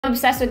I'm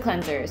obsessed with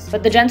cleansers,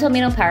 but the Gentle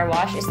Amino Power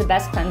Wash is the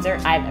best cleanser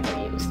I've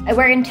ever used. I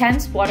wear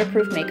intense,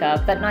 waterproof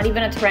makeup that not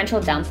even a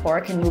torrential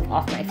downpour can move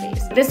off my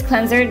face. This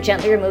cleanser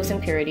gently removes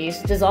impurities,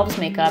 dissolves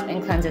makeup,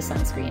 and cleanses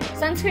sunscreen.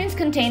 Sunscreens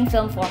contain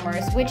film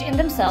formers, which in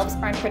themselves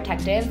aren't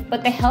protective,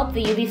 but they help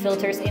the UV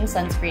filters in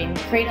sunscreen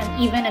create an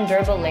even and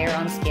durable layer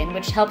on skin,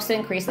 which helps to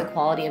increase the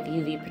quality of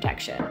UV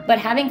protection. But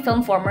having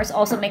film formers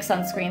also makes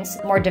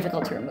sunscreens more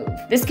difficult to remove.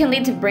 This can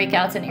lead to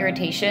breakouts and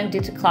irritation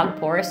due to clogged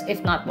pores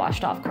if not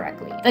washed off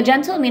correctly. The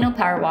Gentle Amino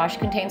Power Wash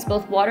contains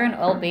both water and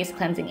oil-based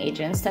cleansing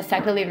agents to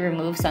effectively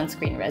remove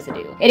sunscreen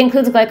residue. It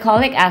includes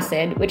glycolic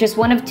acid, which is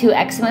one of 2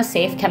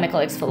 eczema-safe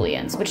chemical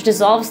exfoliants, which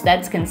dissolves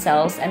dead skin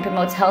cells and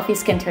promotes healthy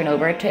skin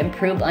turnover to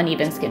improve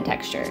uneven skin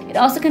texture. It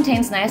also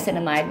contains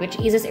niacinamide, which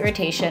eases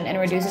irritation and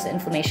reduces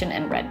inflammation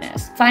and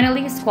redness.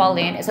 Finally,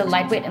 squalane is a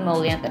lightweight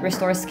emollient that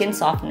restores skin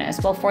softness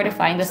while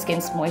fortifying the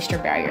skin's moisture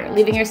barrier,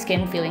 leaving your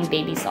skin feeling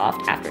baby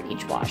soft after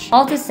each wash.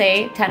 All to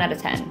say, 10 out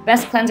of 10.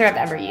 Best cleanser I've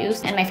ever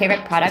used, and my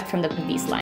favorite product from the Pavise line.